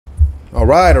All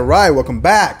right, welcome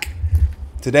back.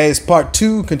 Today is part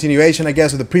 2, continuation, I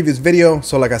guess, of the previous video.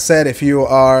 So like I said, if you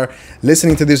are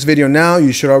listening to this video now,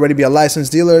 you should already be a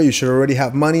licensed dealer, you should already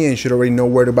have money, and you should already know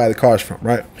where to buy the cars from,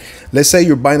 right? Let's say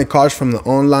you're buying the cars from the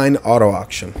online auto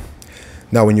auction.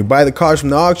 Now, when you buy the cars from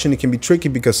the auction, it can be tricky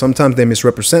because sometimes they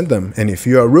misrepresent them. And if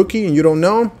you're a rookie and you don't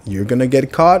know, you're going to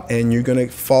get caught and you're going to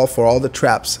fall for all the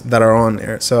traps that are on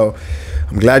there. So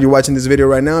I'm glad you're watching this video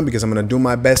right now because I'm going to do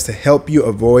my best to help you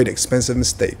avoid expensive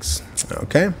mistakes.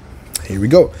 Okay, here we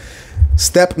go.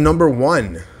 Step number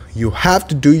 1, you have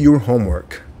to do your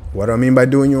homework. What do I mean by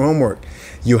doing your homework?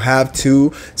 You have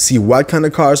to see what kind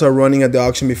of cars are running at the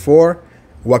auction before,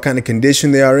 what kind of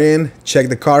condition they are in, check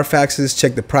the CarFaxes,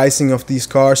 check the pricing of these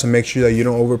cars, and make sure that you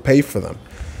don't overpay for them.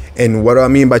 And what do I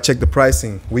mean by check the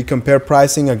pricing? We compare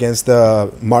pricing against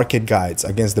the market guides,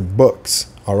 against the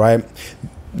books, all right?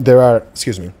 There are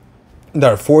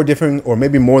 4 different, or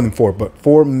maybe more than 4, but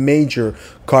 4 major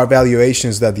car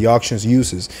valuations that the auctions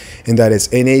uses. And that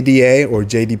is NADA or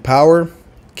JD Power,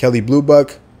 Kelley Blue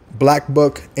Book, Black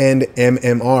Book, and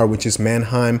MMR, which is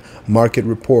Manheim Market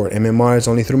Report. MMR is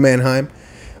only through Manheim.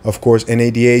 Of course,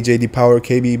 NADA, JD Power,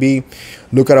 KBB.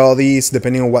 Look at all these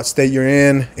depending on what state you're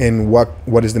in and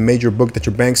what is the major book that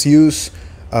your banks use.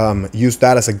 Use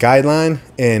that as a guideline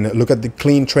and look at the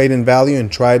clean trade in value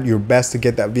and try your best to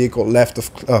get that vehicle left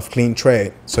of clean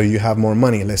trade so you have more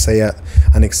money. Let's say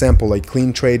an example, like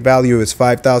clean trade value is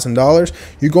 $5,000.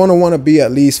 You're going to want to be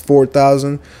at least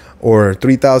 $4,000 or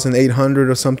 $3,800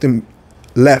 or something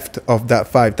left of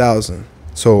that $5,000.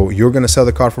 So you're going to sell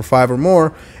the car for 5 or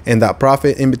more, and that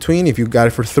profit in between, if you got it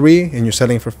for 3 and you're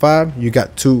selling for 5, you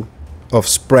got 2 of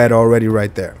spread already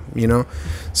right there, you know?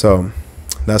 So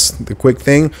that's the quick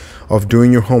thing of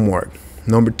doing your homework.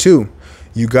 Number 2,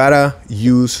 you gotta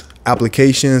use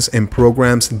applications and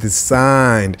programs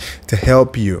designed to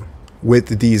help you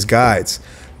with these guides.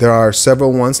 There are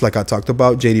several ones like I talked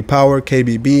about: JD Power,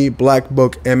 KBB, Black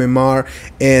Book, MMR,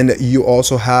 and you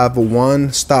also have a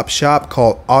one-stop shop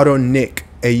called AutoNiq,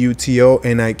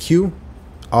 AutoNiq,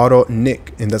 AutoNiq,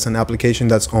 and that's an application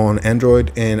that's on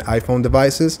Android and iPhone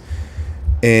devices,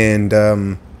 and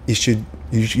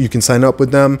you can sign up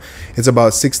with them. It's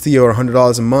about $60 or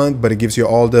 $100 a month, but it gives you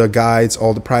all the guides,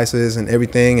 all the prices and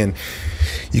everything, and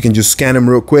you can just scan them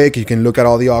real quick. You can look at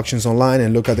all the auctions online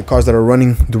and look at the cars that are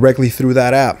running directly through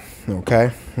that app.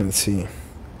 Okay, let's see.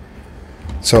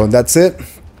 So that's it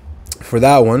for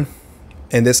that one.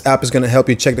 And this app is going to help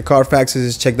you check the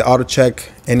CarFaxes, check the AutoCheck,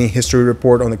 any history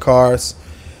report on the cars.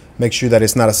 Make sure that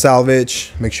it's not a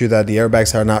salvage. Make sure that the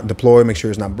airbags are not deployed. Make sure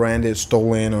it's not branded,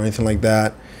 stolen, or anything like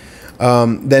that.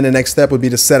 Then the next step would be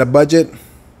to set a budget.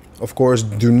 Of course,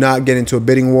 do not get into a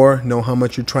bidding war. Know how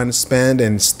much you're trying to spend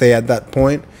and stay at that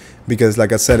point. Because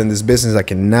like I said, in this business, I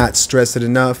cannot stress it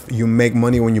enough. You make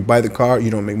money when you buy the car.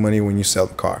 You don't make money when you sell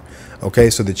the car.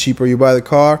 Okay, so the cheaper you buy the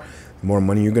car, the more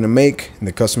money you're going to make. And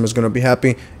the customer's going to be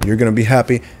happy. You're going to be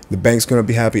happy. The bank's going to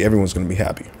be happy. Everyone's going to be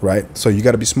happy, right? So you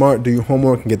got to be smart, do your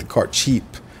homework, and get the car cheap.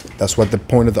 That's what the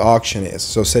point of the auction is.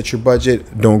 So set your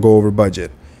budget. Don't go over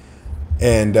budget.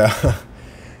 And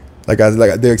like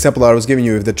the example I was giving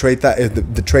you, if the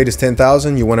trade is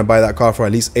 10,000, you want to buy that car for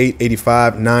at least 8,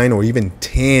 85, 9, or even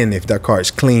 10 if that car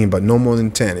is clean, but no more than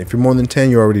 10. If you're more than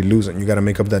 10, you're already losing. You got to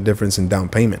make up that difference in down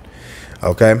payment.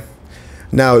 Okay.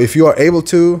 Now, if you are able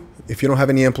to, if you don't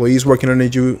have any employees working under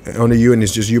you and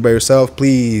it's just you by yourself,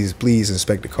 please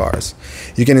inspect the cars.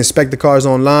 You can inspect the cars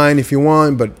online if you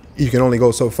want, but you can only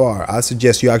go so far. I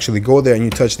suggest you actually go there and you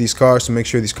touch these cars to make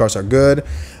sure these cars are good.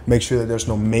 Make sure that there's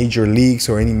no major leaks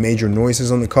or any major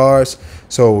noises on the cars,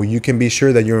 so you can be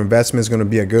sure that your investment is going to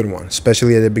be a good one.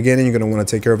 Especially at the beginning, you're going to want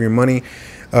to take care of your money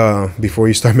before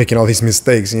you start making all these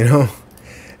mistakes, you know.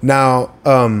 Now,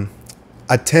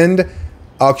 attend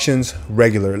auctions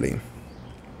regularly.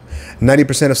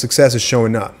 90% of success is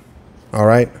showing up, all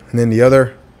right? And then the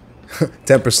other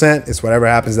 10% is whatever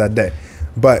happens that day.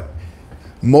 But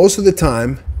most of the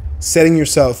time, setting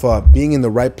yourself up, being in the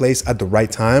right place at the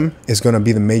right time is going to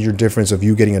be the major difference of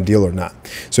you getting a deal or not.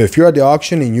 So if you're at the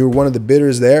auction and you're one of the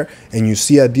bidders there and you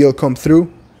see a deal come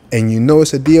through and you know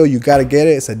it's a deal, you got to get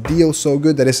it. It's a deal so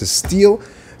good that it's a steal.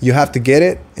 You have to get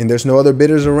it, and there's no other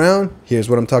bidders around. Here's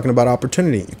what I'm talking about: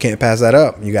 opportunity. You can't pass that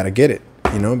up. You got to get it,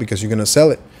 you know, because you're going to sell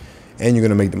it and you're going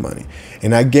to make the money.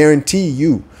 And I guarantee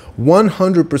you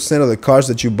 100% of the cars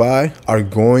that you buy are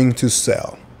going to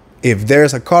sell. If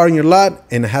there's a car in your lot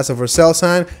and it has a for sale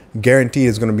sign, guaranteed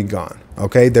it's going to be gone.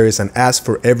 Okay, there is an ass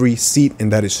for every seat,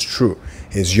 and that is true.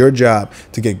 It's your job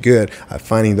to get good at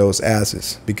finding those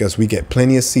asses because we get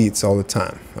plenty of seats all the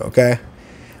time. Okay,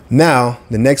 now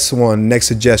the next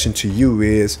suggestion to you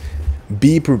is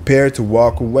be prepared to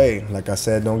walk away. Like I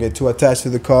said, don't get too attached to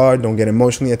the car. Don't get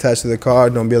emotionally attached to the car.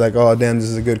 Don't be like, oh, damn, this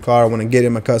is a good car. I want to get it.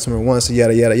 My customer wants it,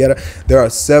 yada, yada, yada. There are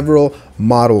several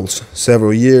models,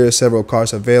 several years, several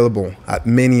cars available at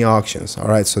many auctions. All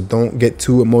right, so don't get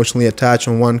too emotionally attached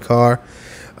on one car.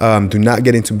 Do not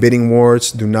get into bidding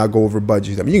wars. Do not go over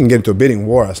budget. I mean, you can get into a bidding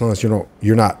war as long as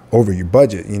you're not over your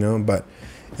budget, you know. But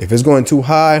if it's going too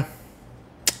high,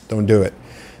 don't do it.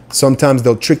 Sometimes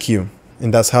they'll trick you,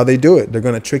 and that's how they do it. They're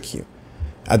gonna trick you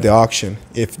at the auction.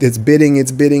 If it's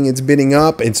bidding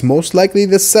up, it's most likely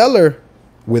the seller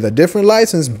with a different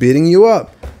license bidding you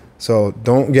up. So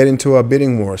don't get into a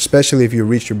bidding war, especially if you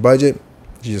reach your budget.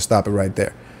 You just stop it right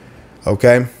there.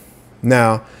 Okay.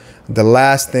 Now, the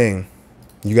last thing.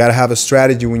 You got to have a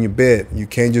strategy when you bid. You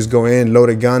can't just go in, load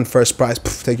a gun, first price,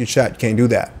 poof, take your shot. You can't do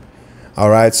that.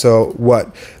 All right. So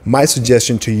what my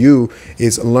suggestion to you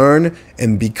is learn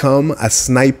and become a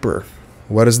sniper.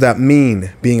 What does that mean,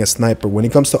 being a sniper? When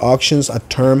it comes to auctions, a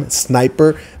term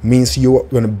sniper means you're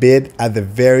going to bid at the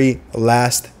very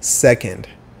last second.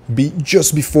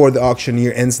 Just before the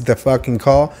auctioneer ends the fucking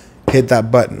call, hit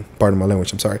that button. Pardon my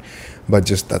language, I'm sorry. But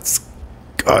just that's...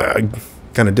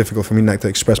 kind of difficult for me not to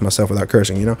express myself without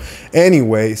cursing, you know.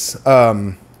 Anyways,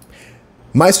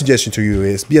 my suggestion to you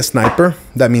is be a sniper.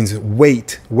 That means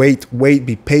wait,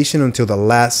 be patient until the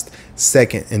last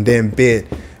second and then bid.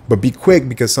 But be quick,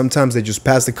 because sometimes they just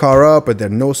pass the car up, or they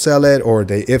no sell it, or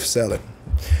they if sell it.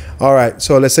 All right,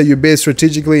 so let's say you bid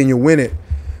strategically and you win it.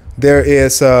 There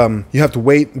is you have to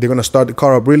wait. They're gonna start the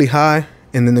car up really high,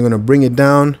 and then they're gonna bring it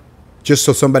down, just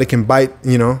so somebody can bite,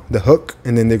 you know, the hook,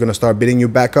 and then they're going to start bidding you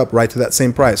back up right to that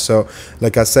same price. So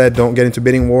like I said, don't get into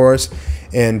bidding wars,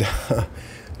 and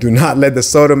do not let the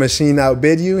soda machine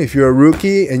outbid you. If you're a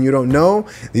rookie and you don't know,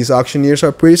 these auctioneers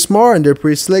are pretty smart, and they're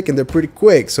pretty slick, and they're pretty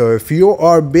quick. So if you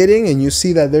are bidding and you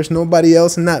see that there's nobody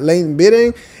else in that lane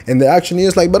bidding, and the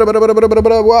auctioneer's like,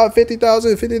 what,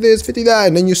 50,000, 50 this, 50 that,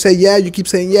 and then you say, yeah, you keep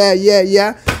saying,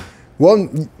 yeah. Well,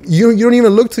 you don't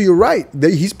even look to your right.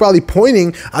 He's probably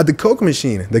pointing at the Coke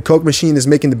machine. The Coke machine is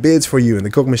making the bids for you, and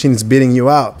the Coke machine is bidding you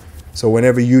out. So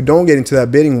whenever you don't get into that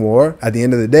bidding war, at the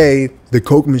end of the day, the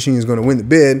Coke machine is going to win the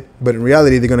bid. But in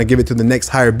reality, they're going to give it to the next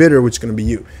higher bidder, which is going to be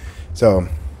you. So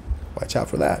watch out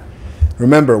for that.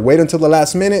 Remember, wait until the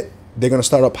last minute. They're going to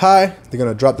start up high. They're going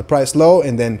to drop the price low,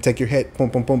 and then take your hit, boom,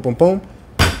 boom, boom, boom, boom,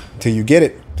 until you get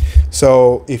it.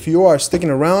 So if you are sticking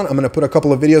around, I'm going to put a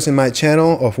couple of videos in my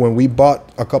channel of when we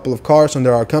bought a couple of cars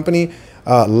under our company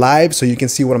live, so you can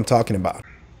see what I'm talking about.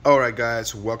 All right,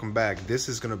 guys, welcome back. This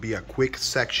is going to be a quick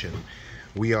section.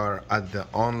 We are at the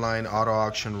online auto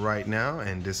auction right now,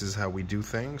 and this is how we do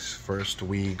things. First,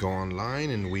 we go online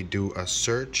and we do a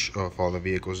search of all the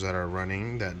vehicles that are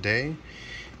running that day.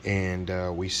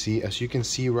 And we see, as you can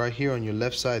see right here on your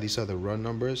left side, these are the run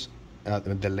numbers,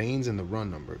 the lanes and the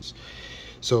run numbers.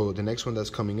 So the next one that's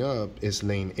coming up is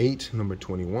lane 8, number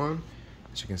 21.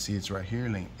 As you can see, it's right here,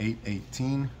 lane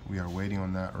 818. We are waiting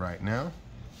on that right now.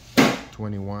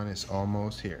 21 is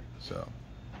almost here. So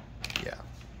yeah,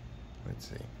 let's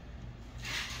see.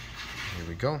 Here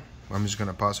we go. I'm just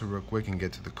gonna pause it real quick and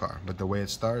get to the car. But the way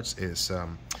it starts is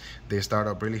they start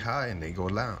up really high and they go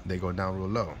down real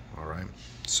low. All right.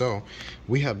 So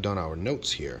we have done our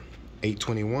notes here.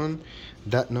 821,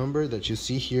 that number that you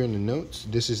see here in the notes,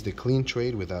 this is the clean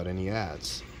trade without any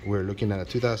ads. We're looking at a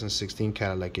 2016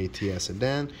 Cadillac ATS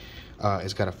sedan.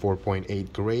 It's got a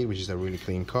 4.8 grade, which is a really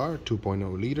clean car,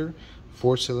 2.0 liter,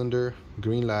 4-cylinder,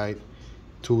 green light,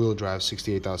 two-wheel drive,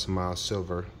 68,000 miles,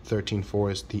 silver.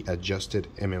 13.4 is the adjusted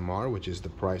MMR, which is the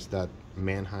price that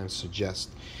Manheim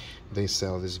suggests they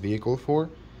sell this vehicle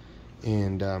for.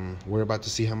 And we're about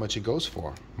to see how much it goes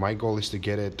for. My goal is to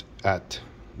get it at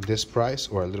this price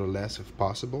or a little less if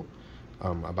possible.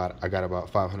 I got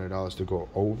about $500 to go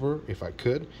over if I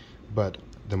could, but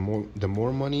the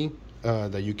more money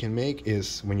that you can make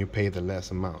is when you pay the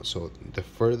less amount. So the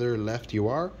further left you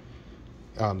are,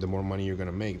 the more money you're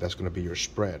gonna make. That's gonna be your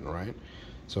spread, right?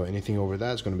 So anything over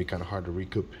that is gonna be kind of hard to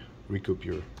recoup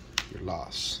your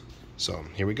loss. So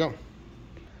here we go.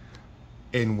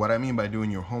 And what I mean by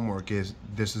doing your homework is,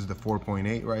 this is the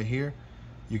 4.8 right here.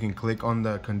 You can click on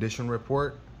the condition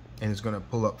report and it's going to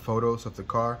pull up photos of the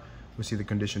car. We see the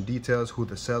condition details, who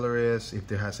the seller is, if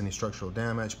there has any structural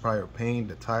damage, prior paint,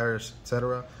 the tires,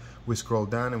 etc. We scroll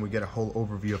down and we get a whole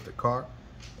overview of the car,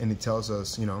 and it tells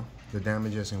us, you know, the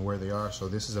damages and where they are. So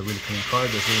this is a really clean car.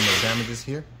 There's really no damages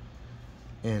here.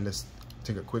 And let's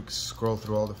take a quick scroll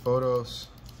through all the photos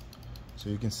so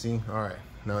you can see. All right,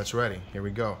 now it's ready. Here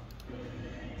we go.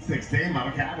 16,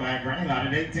 Mama Cadillac, green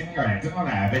light, 18, grand,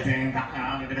 15,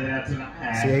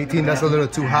 See, 18, that's a little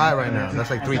too high right now. That's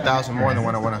like 3,000 more than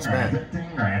what I want to spend.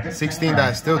 16,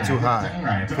 that's still too high.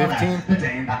 15,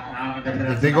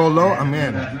 if they go low, I'm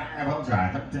in.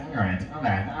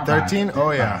 13,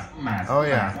 oh yeah. Oh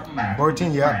yeah.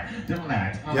 14, yep.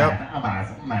 Yep.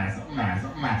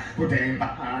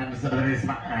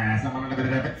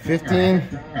 15,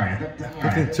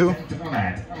 52.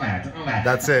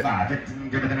 That's it.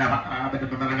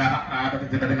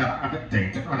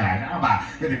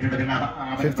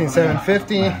 15,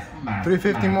 750,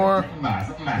 350 more.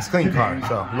 It's clean car,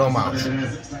 so low miles.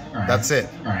 That's it.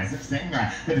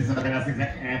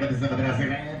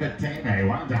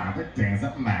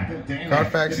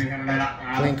 CarFax,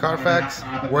 clean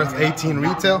CarFax, worth 18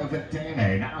 retail.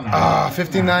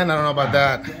 59, I don't know about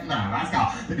that.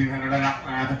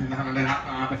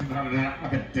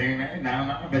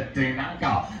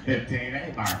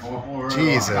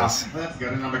 Jesus.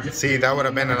 See, that would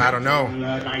have been, I don't know,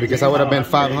 because I would have been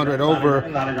 500 over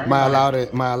my allowed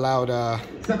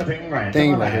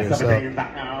thing right here. So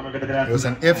it was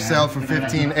an if sell for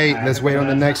 15.8. Let's wait on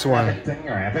the next one.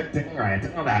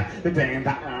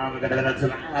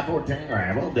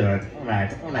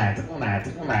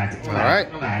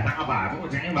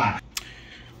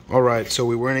 All right, so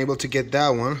we weren't able to get that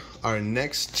one. Our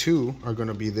next two are going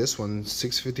to be this one,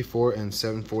 654 and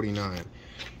 749,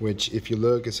 which if you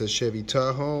look, it says Chevy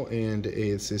Tahoe, and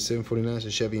it says 749, it's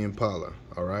a Chevy Impala.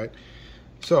 All right,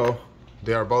 so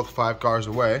they are both 5 cars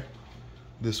away.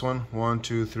 This one, 1,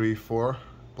 2, 3, 4,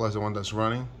 plus the one that's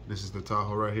running. This is the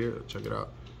Tahoe right here. Check it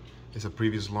out. It's a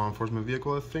previous law enforcement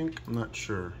vehicle, I think. I'm not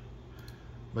sure.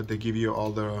 But they give you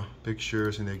all the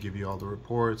pictures and they give you all the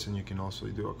reports, and you can also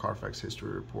do a CarFax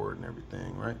history report and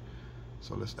everything, right?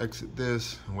 So let's exit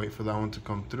this and wait for that one to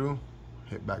come through.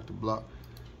 Hit back to block.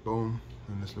 Boom.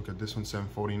 And let's look at this one,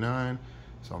 749.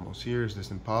 It's almost here. It's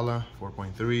this Impala,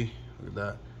 4.3. Look at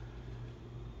that.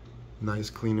 Nice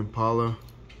clean Impala.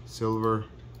 Silver.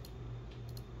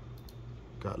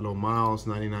 Got low miles,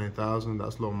 99,000.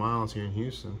 That's low miles here in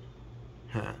Houston.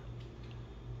 Huh.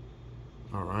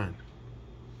 All right.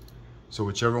 So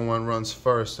whichever one runs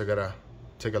first, I gotta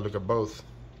take a look at both.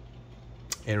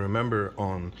 And remember,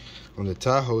 on the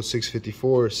Tahoe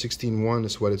 654, 16.1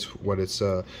 is what it's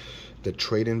the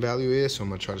trade-in value is. So I'm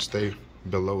gonna try to stay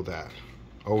below that.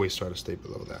 Always try to stay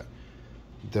below that.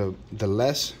 The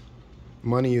less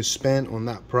money you spend on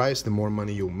that price, the more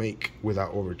money you'll make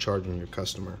without overcharging your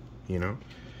customer, you know?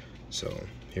 So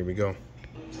here we go.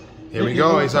 Here we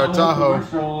go, it's our Tahoe. It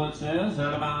says,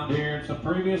 out here, it's a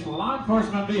previous law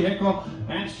enforcement vehicle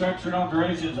and structured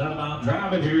alterations. Out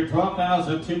drive it here,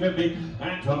 12,250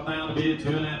 and 12,000 to bid, 2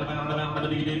 and about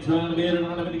to get 2 and a bid,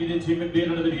 and to get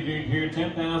 250 here,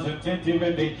 10,000,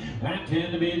 10,250 and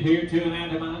 10 to bid here, 2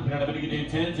 and about to get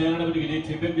 10, 10 to get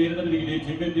 250, to get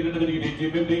 250, to get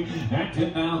 250 and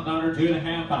 $10,000, 2 and a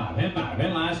half, 5, and 5,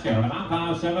 and last go, about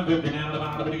 5, 750 now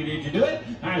about to get you do it.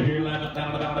 Out here, 11,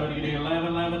 down about to get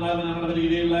 11.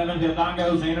 11, the dog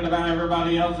goes in and about,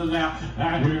 everybody else is out.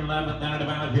 Out here 11, down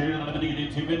about here,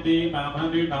 250,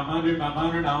 500, 500,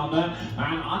 500, all done.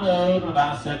 I'm auto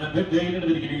about 750,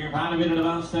 to get 5 minutes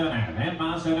about 7, and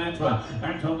 5, 7, and 12,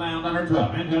 and 12 down, under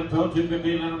 12, and 12,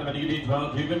 250, down to get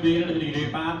 12, 250, to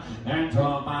get 5, and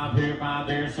 12, 5 here, 5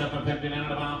 there, 750,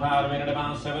 down about 5 minutes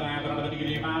about 7, and to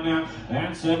get 5 now,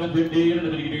 and 750, to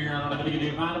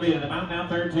get 5 minutes about now,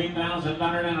 13,000,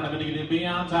 down to get be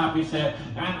on top, he said,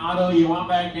 and auto, you want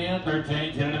back in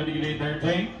 13,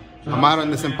 13. I'm out on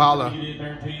this Impala.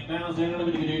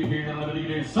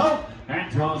 13,000. So,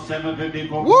 and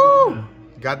 12,754. Woo!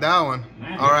 Got that one.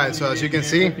 All right, so as you can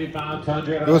see,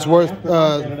 it was worth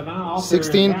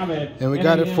 16, and we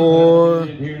got it for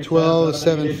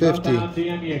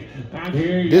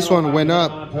 12,750. This one went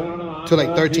up to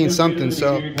like 13 something,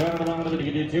 so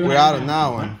we're out on that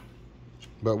one.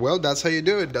 But well, that's how you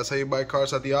do it. That's how you buy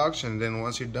cars at the auction. Then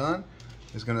once you're done,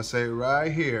 it's gonna say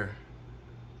right here,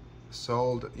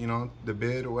 sold, you know, the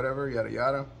bid or whatever, yada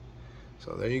yada.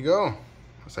 So there you go.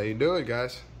 That's how you do it,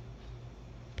 guys.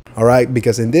 All right,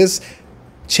 because in this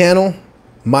channel,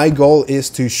 my goal is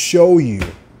to show you,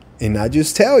 and not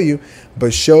just tell you,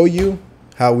 but show you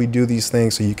how we do these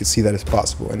things so you can see that it's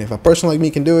possible. And if a person like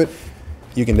me can do it,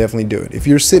 you can definitely do it. If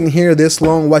you're sitting here this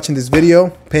long watching this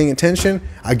video, paying attention,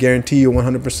 I guarantee you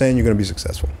 100% you're gonna be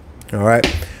successful. All right,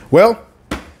 well,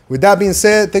 with that being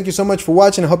said, thank you so much for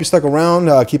watching. I hope you stuck around.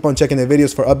 Keep on checking the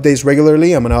videos for updates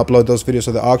regularly. I'm going to upload those videos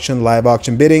of the auction, live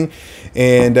auction bidding.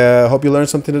 And hope you learned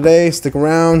something today. Stick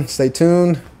around, stay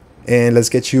tuned, and let's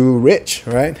get you rich,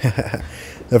 all right?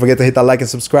 Don't forget to hit that like and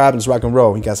subscribe, and just rock and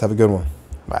roll. You guys have a good one.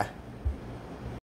 Bye.